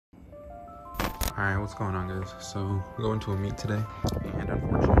Alright, what's going on, guys? So, I'm going to a meet today, and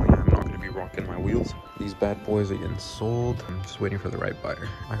unfortunately, I'm not going to be rocking my wheels. These bad boys are getting sold. I'm just waiting for the right buyer.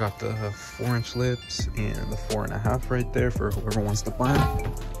 I got the 4-inch lips and the 4.5 right there for whoever wants to buy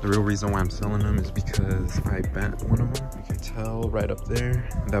them. The real reason why I'm selling them is because I bent one of them. You can tell right up there,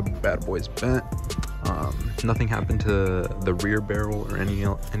 that bad boy's bent. Nothing happened to the rear barrel or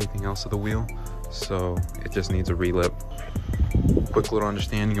anything else of the wheel, so it just needs a relip. Quick little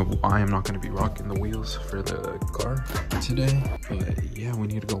understanding of why I'm not going to be rocking the wheels for the car today. But yeah, we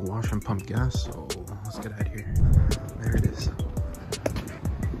need to go wash and pump gas, so let's get out of here. There it is.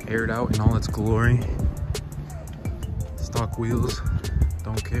 Aired out in all its glory. Stock wheels,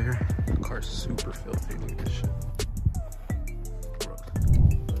 don't care. The car's super filthy, look at this shit.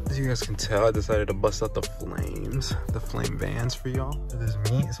 As you guys can tell, I decided to bust out the flames, the flame vans for y'all for this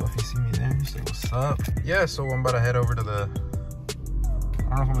meet. So if you see me there, say what's up. Yeah, so I'm about to head over to the, I don't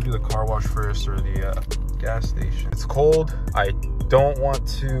know if I'm gonna do the car wash first or the gas station. It's cold. I don't want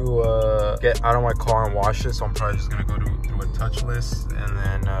to get out of my car and wash it, so I'm probably just gonna go through a touchless and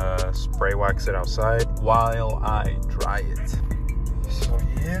then spray wax it outside while I dry it. So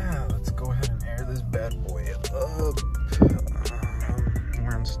yeah, let's go ahead and air this bad boy up.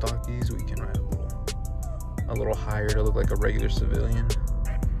 Wearing stockies, we can ride a little higher to look like a regular civilian.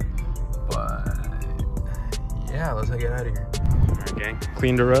 But yeah, let's get out of here. Alright, gang.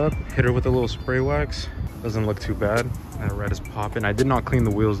 Cleaned her up, hit her with a little spray wax. Doesn't look too bad. That red is popping. I did not clean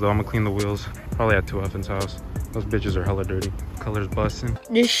the wheels though. I'm gonna clean the wheels probably at 2F's house. Those bitches are hella dirty. Color's busting.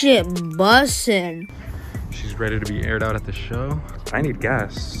 This shit busting. She's ready to be aired out at the show. I need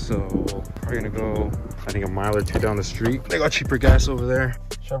gas, so probably gonna go, I think, a mile or two down the street. They got cheaper gas over there.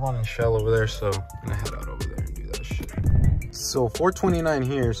 Chevron and Shell over there, so I'm gonna head out over there and do that shit. So $4.29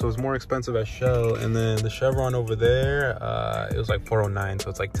 here, so it's more expensive at Shell, and then the Chevron over there, it was like $4.09, so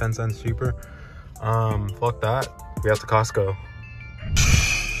it's like 10 cents cheaper. Fuck that. We have to Costco.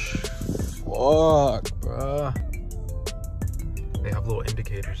 Fuck, bruh. They have little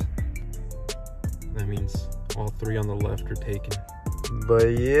indicators. That means all 3 on the left are taken.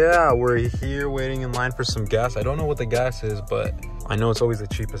 But yeah, we're here waiting in line for some gas. I don't know what the gas is, but I know it's always the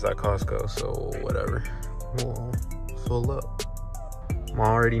cheapest at Costco, so whatever. We'll fill up. I'm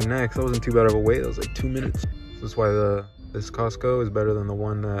already next. That wasn't too bad of a wait. That was like 2 minutes. That's why this Costco is better than the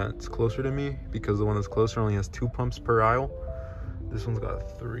one that's closer to me, because the one that's closer only has 2 pumps per aisle. This one's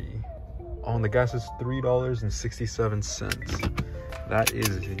got 3. Oh, and the gas is $3.67. That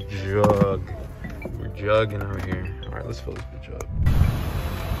is a jug. We're jugging out here. All right, let's fill this bitch up.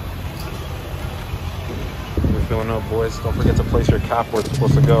 We're filling up, boys. Don't forget to place your cap where it's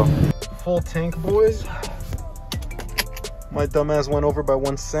supposed to go. Full tank, boys. My dumbass went over by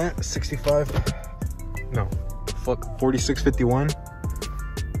 1 cent. 65. No, fuck, 46.51.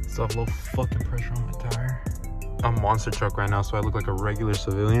 Still have low fucking pressure on my tire. I'm monster truck right now, so I look like a regular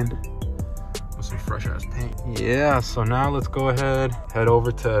civilian with some fresh ass paint. Yeah, so now let's go ahead, head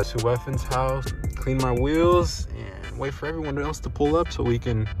over to 2F's house, clean my wheels, and wait for everyone else to pull up so we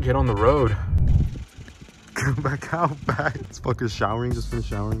can get on the road. Back out. It's fucking showering, just finished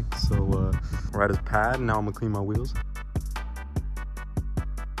showering. So we're at his pad, and now I'm gonna clean my wheels.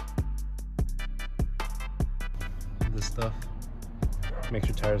 This stuff makes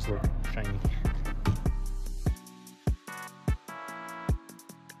your tires look shiny.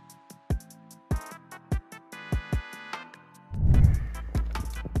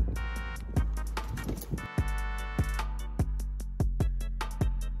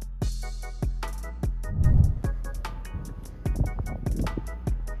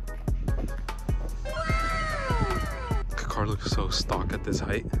 Car looks so stock at this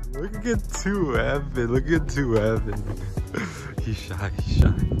height. Look at 2F, look at 2F. He's shy, he's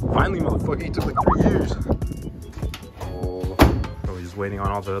shy. Finally, motherfucker, he took like 3 years. Oh, so we're just waiting on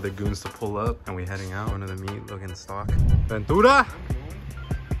all the other goons to pull up, and we heading out into the meet looking stock. Ventura,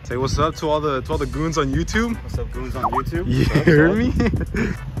 say what's up to all the goons on YouTube. What's up, goons on YouTube? You hear me?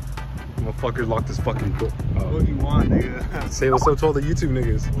 Motherfucker locked his fucking door. What do you want, nigga? Say what's up to all the YouTube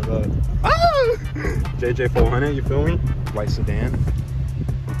niggas. What up? Ah! JJ 400, you feel me? White sedan.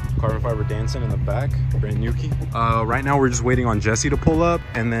 Carbon fiber dancing in the back. Brand new key. Right now we're just waiting on Jesse to pull up,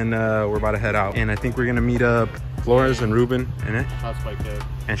 and then we're about to head out. And I think we're gonna meet up Flores and Ruben in it. Shots by Kev.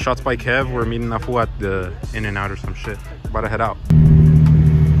 And Shots by Kev. We're meeting that fool at the In-N-Out or some shit. About to head out.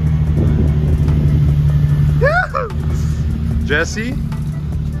 Yeah! Jesse,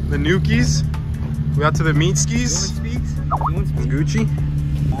 the Nukies. We out to the meat skis. Gucci.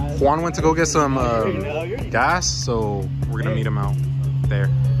 Juan went to go get some gas, so we're gonna meet him out there.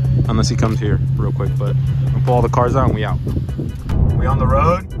 Unless he comes here real quick, but we'll pull all the cars out and we out. We on the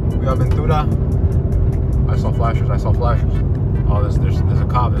road. We got Ventura. I saw flashers. Oh, there's a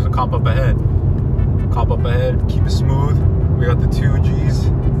cop. There's a cop up ahead. Keep it smooth. We got the 2 G's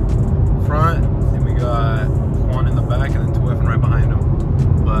front, and we got one in the back, and then 2 effing right behind him.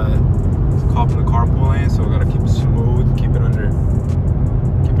 But there's a cop in the carpool lane, so we gotta keep it smooth. Keep it under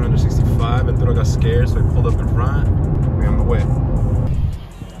 65. Ventura got scared, so he pulled up in front. We on the way.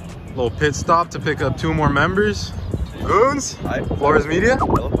 Little pit stop to pick up 2 more members. Goons. Hi. Flores Media.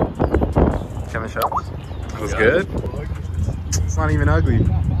 Hello. Kevin Shops. That was good. It's not even ugly.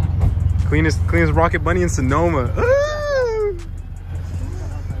 Cleanest Rocket Bunny in Sonoma.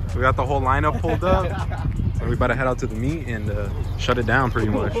 We got the whole lineup pulled up. So we about to head out to the meet and shut it down pretty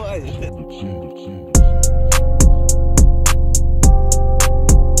much.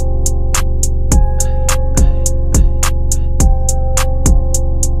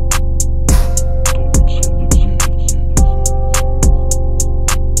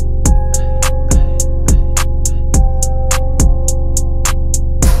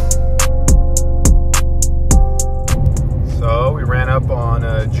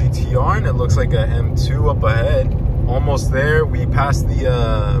 Looks like a M2 up ahead. Almost there. We passed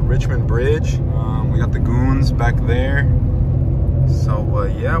the Richmond Bridge. We got the Goons back there. So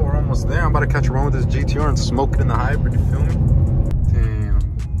yeah, we're almost there. I'm about to catch a run with this GTR and smoke it in the hybrid. You feel me? Damn,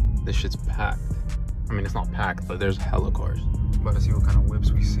 this shit's packed. I mean, it's not packed, but there's hella cars. About to see what kind of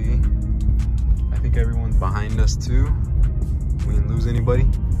whips we see. I think everyone's behind us too. We didn't lose anybody.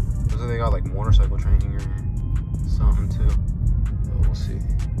 Looks like they got like motorcycle training or something too. So we'll see.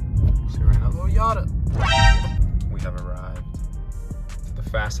 Right now, little Yada. We have arrived to the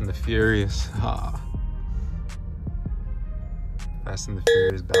Fast and the Furious. Fast and the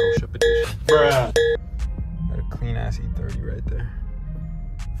Furious Battleship Edition. Bruh. Got a clean ass E30 right there.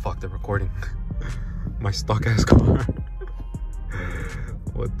 Fuck, they're recording. My stock ass car.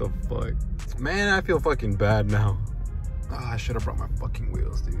 What the fuck? Man, I feel fucking bad now. I should have brought my fucking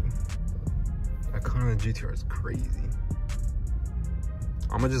wheels, dude. That car on the GTR is crazy.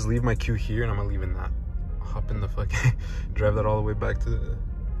 I'm gonna just leave my queue here and I'm gonna leave in that. Hop in the fucking, drive that all the way back to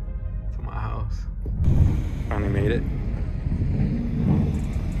my house. Finally made it.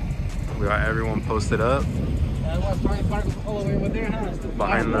 We got everyone posted up.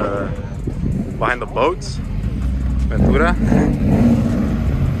 Behind the boats. Ventura.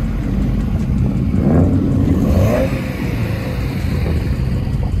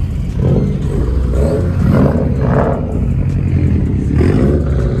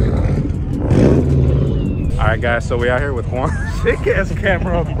 Alright guys, so we out here with Juan. Sick ass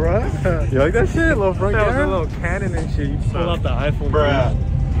camera, bro. You like that shit? Little front camera? That was a little Canon and shit. You pull out the iPhone, bro.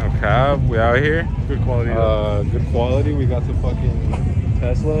 Okay, we out here. Good quality. Good quality. We got the fucking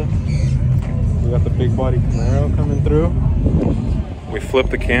Tesla. We got the big body Camaro coming through. We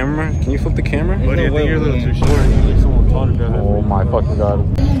flipped the camera. Can you flip the camera? Buddy, I think you're a little too short. You need someone taller than that. Oh my fucking god.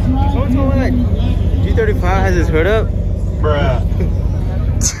 Someone told me like G35 has his hood up. Bruh.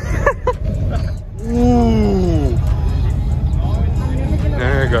 Ooh.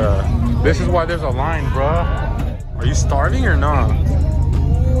 Nigga. This is why there's a line, bruh. Are you starving or not?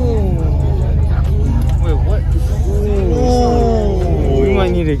 Wait, what? Ooh. We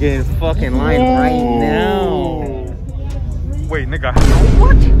might need to get in fucking line right now. Wait, nigga,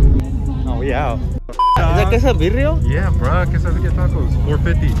 what? Oh, we out. Is that queso birrio? Yeah, bruh. Quesadilla tacos.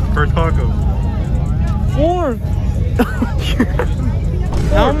 $4.50 per taco. 4.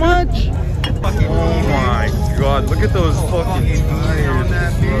 How much? Oh my god, look at those fucking tires.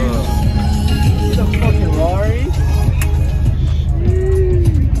 It's a fucking Rari.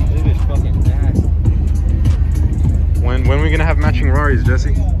 This is fucking nasty. When are we gonna have matching Raris,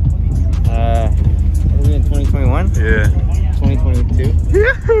 Jesse? What are we in 2021? Yeah.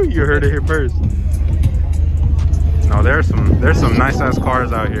 2022? You heard it here first. No, there's some nice ass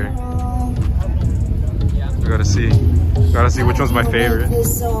cars out here. We gotta see which one's my favorite.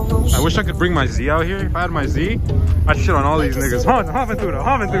 I wish I could bring my Z out here. If I had my Z, I'd shit on all these niggas. Ventura.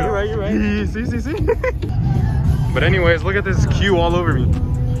 You're right. See. But anyways, look at this queue all over me.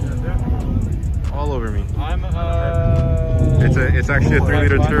 All over me. It's actually a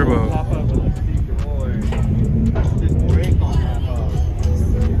 3-liter turbo.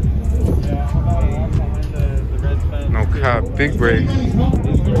 No cap, big brakes.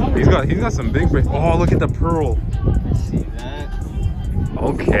 He's got some big brakes. Oh, look at the pearl.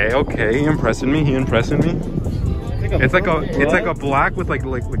 Okay, he impressing me. It's like a black with like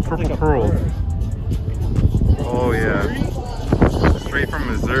purple pearl. Oh yeah, straight from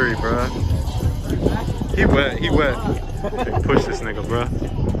Missouri, bro. He wet. Okay, push this nigga, bro.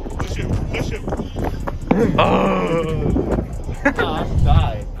 Push him. Oh. I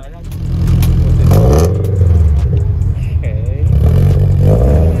died.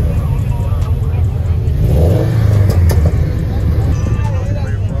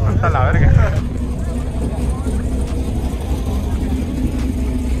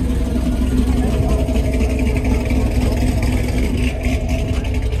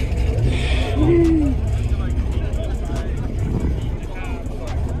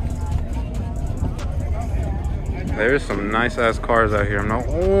 nice ass cars out here. I'm not.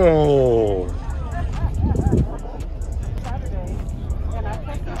 Oh.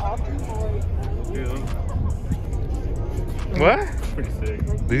 What? Pretty sick.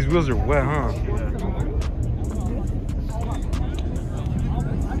 These wheels are wet, huh?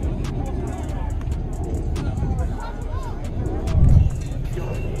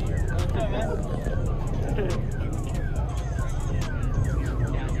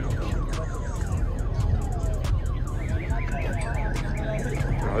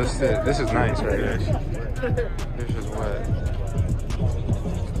 Oh, this is nice right here. This is wet.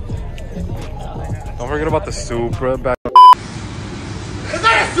 Don't forget about the Supra back. Is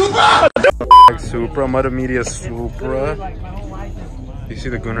that a Supra? Supra, Mother Media Supra. You see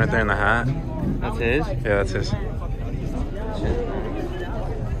the goon right there in the hat? That's his? Yeah, that's his.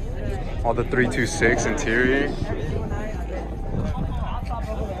 All the 326 interior.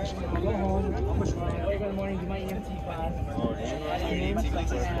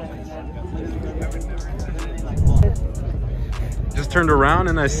 Just turned around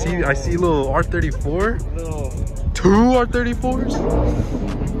and I see little R34. Two R34s. Oh.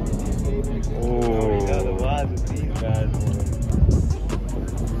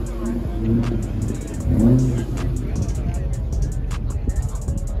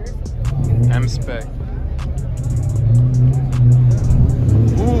 M-Spec.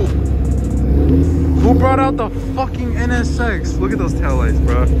 Who brought out the fucking NSX? Look at those taillights,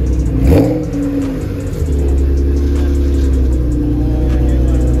 bro.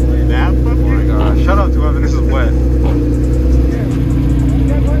 Oh my god. Shout out to whoever, this is wet.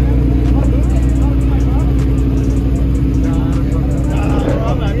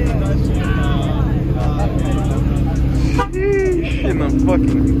 In the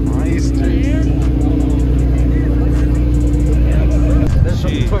fucking Meisters.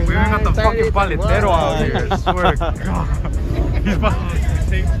 We even got the fucking paletero out here, I swear to God.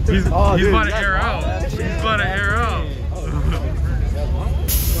 He's about to air out. He's about to air out.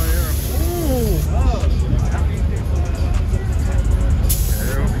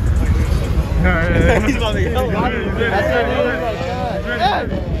 He's about to go.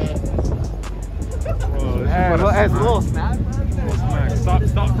 That's a little snap.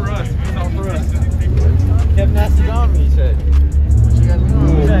 Stop for us. Stop for us. Kept nasty on me, he said. What you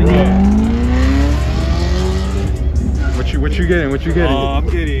guys doing? What you getting? What you getting? I'm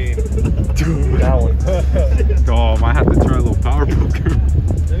getting that one. Oh, might have to try a little power poker.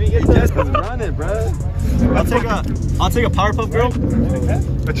 Let me get that. Running, bro. I'll take a Powerpuff Girl.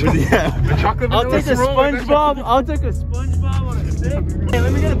 A chocolate I'll take a SpongeBob. I'll take a SpongeBob on a stick. Hey,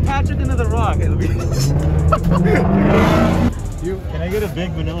 let me get a Patrick into the Rock. Hey, let me Can I get a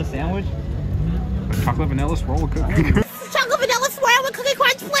big vanilla sandwich? Chocolate vanilla swirl with cookie. Chocolate vanilla swirl with cookie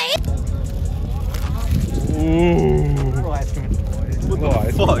crunch, please. Ooh. What the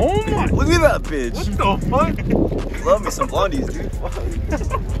fuck? Oh my. Look at that bitch. What the fuck? Love me some blondies, dude. Fuck.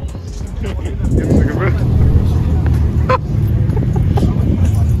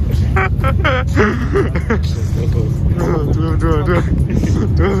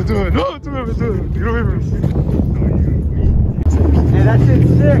 Hey, that shit's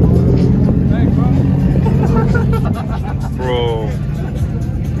sick. Thanks, bro. Bro.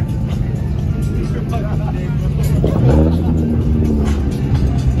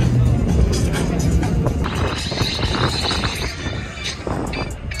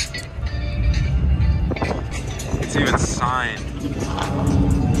 It's even signed.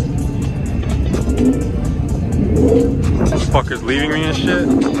 This fucker's leaving me and shit.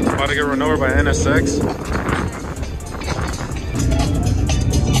 About to get run over by NSX.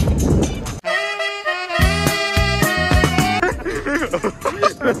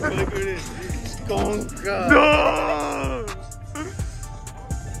 No!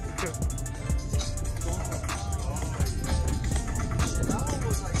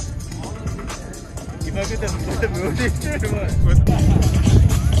 You fuck with the movie or what?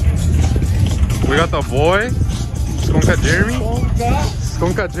 We got the boy, Skonka Jeremy.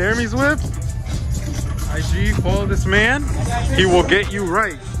 Skonka Jeremy's whip. IG, follow this man. He will get you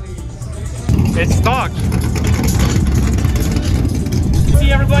right. It's stocked.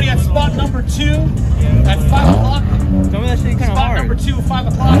 See everybody at spot number 2 at 5 o'clock. Some of that shit kind of Spot hard. number 2, 5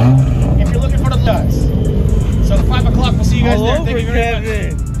 o'clock. If you're looking for the ducks. So 5 o'clock, we'll see you guys All there. over, Thank you very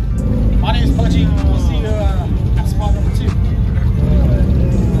Kevin. much. My name is Pudgy. We'll see you at spot number 2.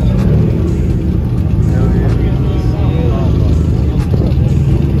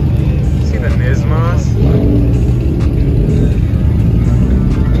 See the Nismas?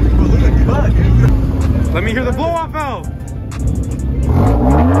 Let me hear the blow off valve.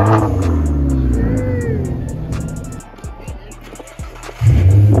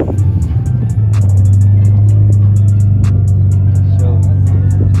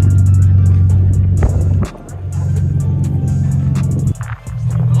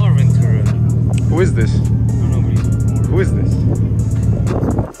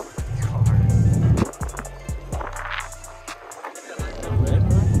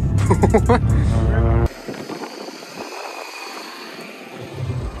 Oh,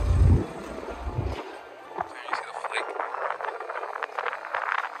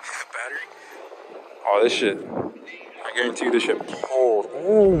 this shit. I guarantee you this shit cold.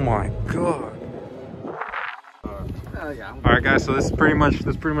 Oh my god. All right, guys. So this is pretty much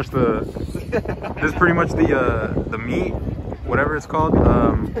the meat, whatever it's called.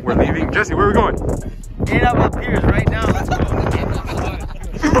 We're leaving. Jesse, where are we going? Get up here right now. Let's go.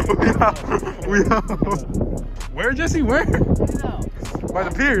 we out. Where, Jesse? Where? By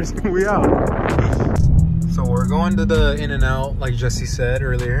the piers. We out. So we're going to the In-N-Out, like Jesse said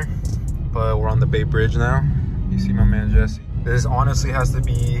earlier, but we're on the Bay Bridge now. You see my man Jesse. This honestly has to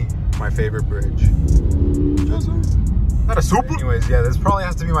be my favorite bridge. Jesse. Not a super. Anyways, yeah, this probably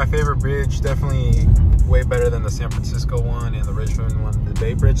has to be my favorite bridge. Definitely way better than the San Francisco one and the Richmond one, the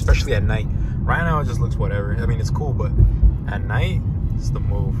Bay Bridge, especially at night. Right now it just looks whatever. I mean, it's cool, but at night, it's the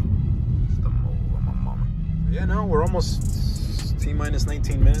move. It's the move on my mama. Yeah, no, we're almost T-minus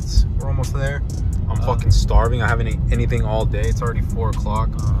 19 minutes. We're almost there. I'm fucking starving. I haven't eaten anything all day. It's already 4 o'clock.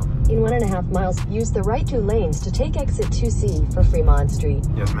 In 1.5 miles, use the right 2 lanes to take exit 2C for Fremont Street.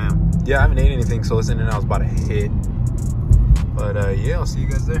 Yes, ma'am. Yeah, I haven't ate anything, so this In-N-Out's about to hit. But yeah, I'll see you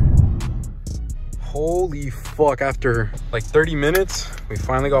guys there. Holy fuck, after like 30 minutes, we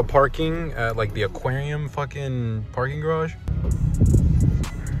finally got parking at like the aquarium fucking parking garage.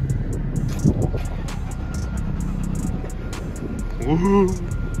 Woohoo.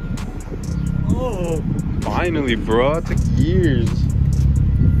 Oh, finally, bro. It took years.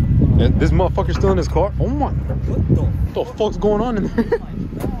 And this motherfucker's still in his car. Oh my, what the fuck's going on in there?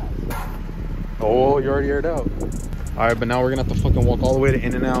 Oh, you already aired out. All right, but now we're gonna have to fucking walk all the way to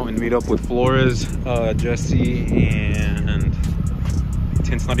In-N-Out and meet up with Flores, Jesse, and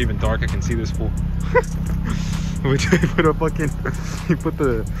tint's not even dark. I can see this fool. Which he put a fucking, he put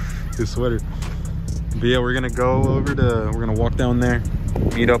his sweater. But yeah, we're gonna walk down there,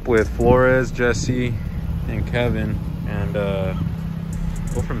 meet up with Flores, Jesse, and Kevin, and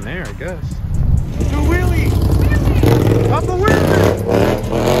go from there, I guess. Do wheelie! Up a wheelie!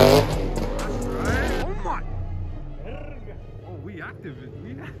 Oh my! Oh, we active.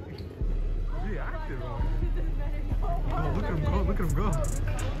 We active. Oh, look at him go! Look at him go!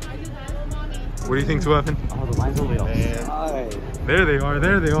 What do you think, Sweffen? Oh, the lines only on. There they are.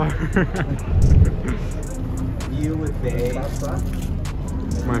 There they are. View with babe.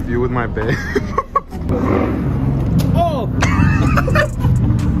 My view with my babe. Oh!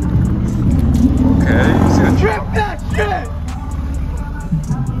 Okay, you see the Trip that shit!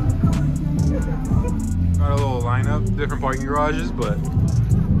 got a little lineup, different parking garages, but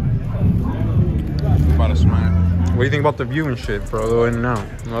about to smack. What do you think about the view and shit, bro? The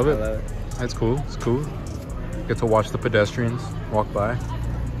In-N-Out. Love it? That's cool. It's cool. Get to watch the pedestrians walk by.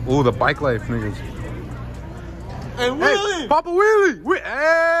 Ooh, the bike life, niggas. Hey, Wheelie! Hey, Papa Wheelie!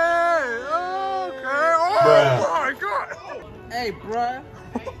 Hey! Okay! Oh my god! Hey, bruh.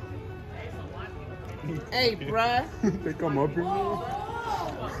 Hey, bruh. They come up here.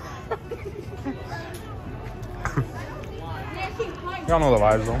 Y'all know the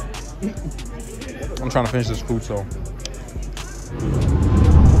vibes, though. I'm trying to finish this food, so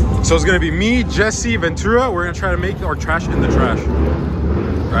it's gonna be me, Jesse, Ventura. We're gonna try to make our trash in the trash.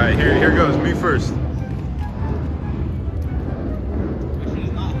 All right, here goes. Me first.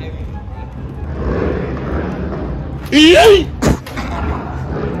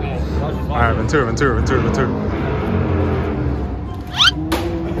 All right, Ventura.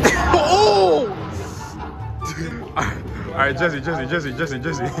 Oh! All right, Jesse.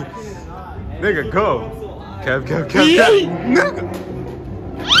 Nigga, go. Kev. Nigga.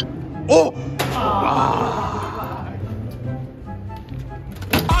 Oh!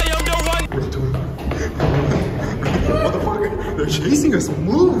 I am the one. What are you doing? Motherfucker, they're chasing us.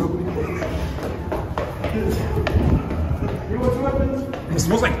 Move. It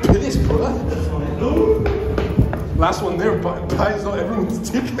smells like piss, bro. Last one there, buys on everyone's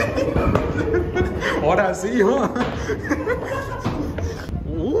ticket. All that I see, huh?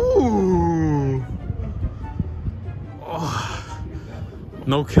 Ooh. Oh.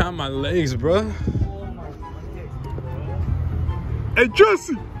 No count my legs, bro. Hey,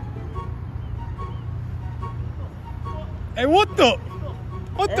 Jesse. Hey, what the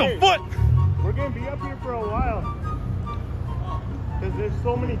fuck? We're gonna be up here for a while. Cause there's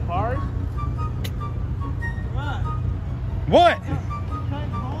so many cars. What?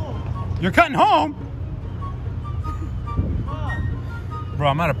 You're cutting home? Bro,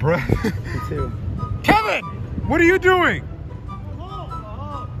 I'm out of breath. Me too. Kevin, what are you doing?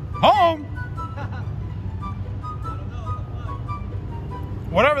 Home?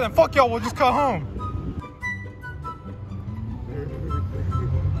 Whatever, then fuck y'all, we'll just cut home.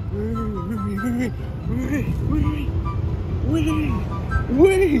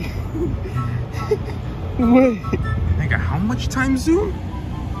 Wait. Nigga, how much time, Zoom?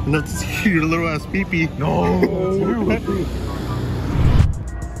 Not to see your little ass pee-pee. No.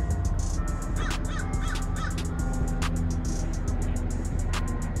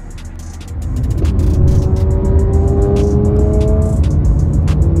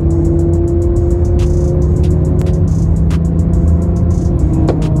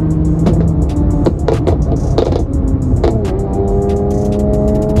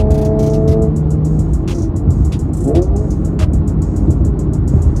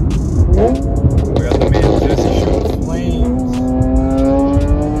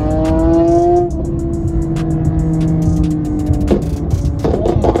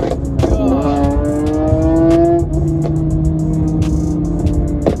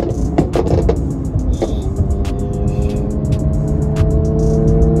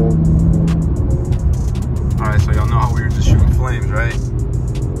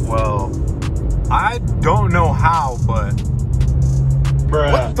 I don't know how, but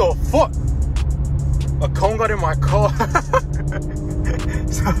bruh. What the fuck? A cone got in my car.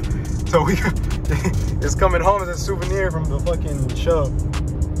 so we it's coming home as a souvenir from the fucking show.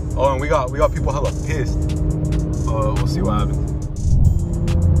 Oh, and we got people hella pissed. We'll see what happens.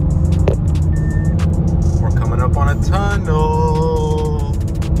 We're coming up on a tunnel.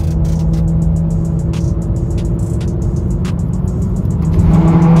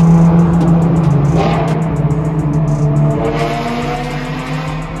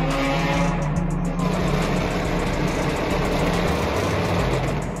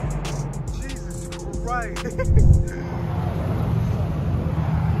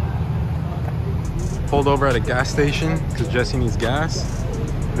 Pulled over at a gas station because Jesse needs gas.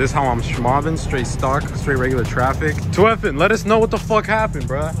 This is how I'm schmobbing, straight stock, straight regular traffic. 2F'ing, let us know what the fuck happened,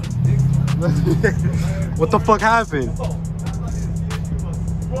 bruh. What the fuck happened?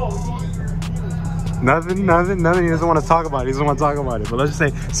 Nothing. He doesn't want to talk about it. But let's just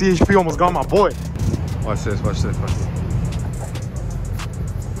say CHP almost got my boy. Watch this.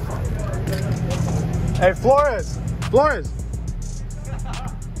 Hey, Flores.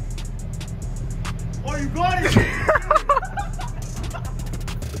 Oh, you got it!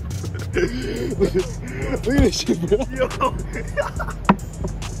 Look at this shit, bro. Yo.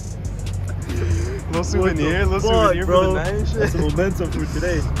 Little souvenir for the night and shit. That's a momentum for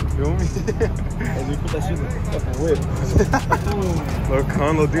today. Feel me? As we put that shit in the fucking whip. Little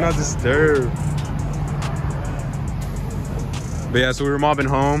condo, do not disturb. But yeah, so we were mobbing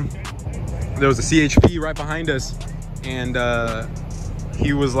home. There was a CHP right behind us, and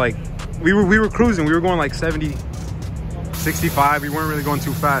he was like, we were cruising. We were going like 70, 65. We weren't really going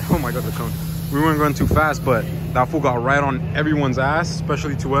too fast. Oh my god, the cone. We weren't going too fast, but that fool got right on everyone's ass,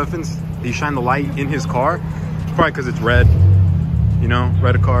 especially 2F'ins. He shined the light in his car. It's probably because it's red. You know,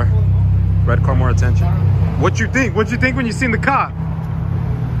 red car more attention. What you think when you seen the cop?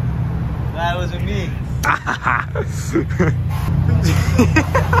 That wasn't me.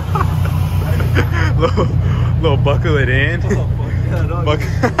 little buckle it in.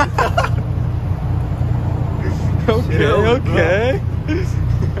 Okay.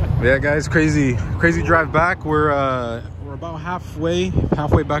 Yeah, guys, crazy drive back. We're about halfway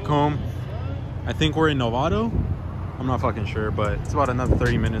back home. I think we're in Novato. I'm not fucking sure, but it's about another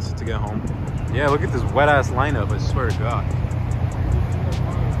 30 minutes to get home. Yeah, look at this wet ass lineup, I swear to God.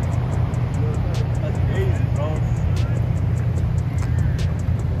 That's crazy, bro.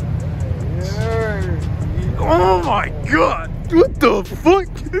 Oh my god! What the fuck?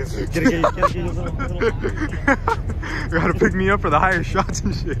 You gotta pick me up for the higher shots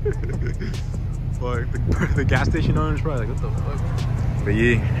and shit. Fuck, the gas station owner's probably like, what the fuck? But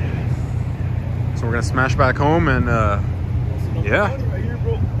yeah. So we're gonna smash back home and yeah.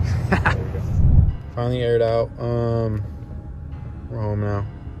 Finally aired out. We're home now.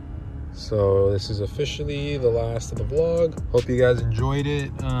 So this is officially the last of the vlog. Hope you guys enjoyed it.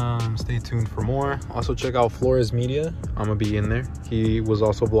 Stay tuned for more. Also check out Flores Media. I'm gonna be in there. He was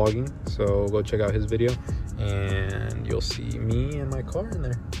also vlogging, so go check out his video and you'll see me and my car in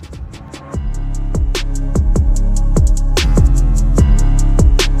there.